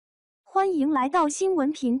欢迎来到新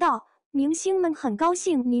闻频道，明星们很高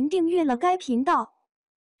兴您订阅了该频道。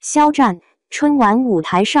肖战，春晚舞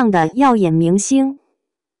台上的耀眼明星。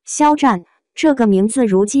肖战这个名字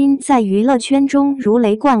如今在娱乐圈中如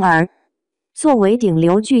雷贯耳。作为顶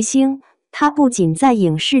流巨星，他不仅在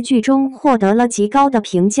影视剧中获得了极高的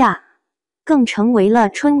评价，更成为了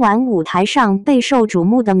春晚舞台上备受瞩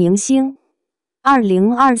目的明星。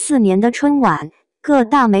2024年的春晚，各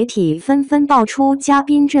大媒体纷纷爆出嘉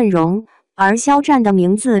宾阵容，而肖战的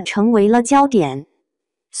名字成为了焦点。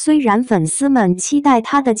虽然粉丝们期待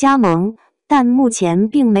他的加盟，但目前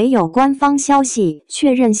并没有官方消息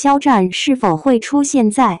确认肖战是否会出现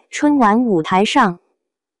在春晚舞台上。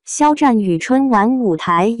肖战与春晚舞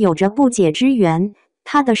台有着不解之缘，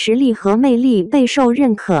他的实力和魅力备受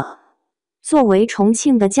认可。作为重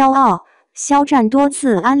庆的骄傲，肖战多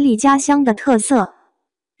次安利家乡的特色，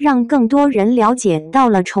让更多人了解到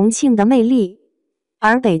了重庆的魅力。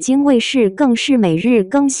而北京卫视更是每日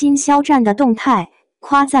更新肖战的动态，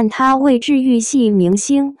夸赞他为治愈系明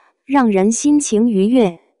星，让人心情愉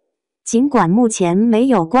悦。尽管目前没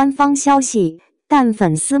有官方消息，但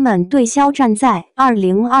粉丝们对肖战在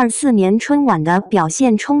2024年春晚的表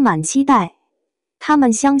现充满期待。他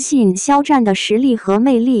们相信肖战的实力和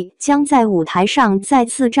魅力将在舞台上再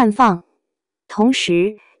次绽放。同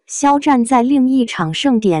时，肖战在另一场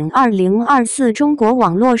盛典2024中国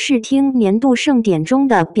网络视听年度盛典中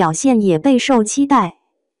的表现也备受期待。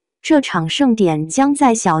这场盛典将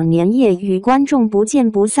在小年夜与观众不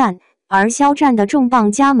见不散，而肖战的重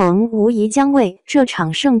磅加盟无疑将为这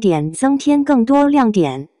场盛典增添更多亮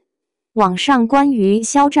点。网上关于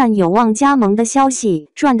肖战有望加盟的消息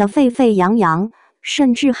传得沸沸扬扬，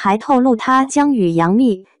甚至还透露他将与杨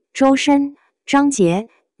幂、周深、张杰、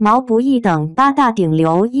毛不易等8大顶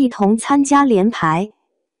流一同参加联排。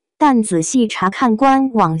但仔细查看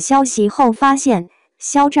官网消息后发现，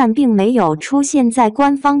肖战并没有出现在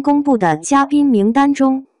官方公布的嘉宾名单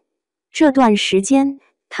中。这段时间，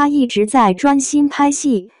他一直在专心拍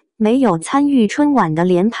戏，没有参与春晚的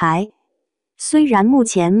联排。虽然目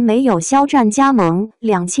前没有肖战加盟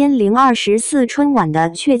2024春晚的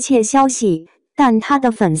确切消息，但他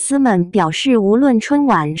的粉丝们表示，无论春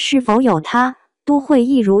晚是否有他，都会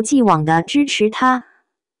一如既往地支持他。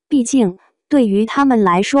毕竟，对于他们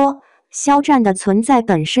来说，肖战的存在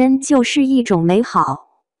本身就是一种美好。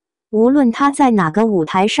无论他在哪个舞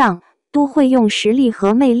台上，都会用实力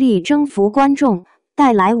和魅力征服观众，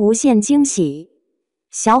带来无限惊喜。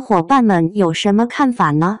小伙伴们有什么看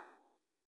法呢？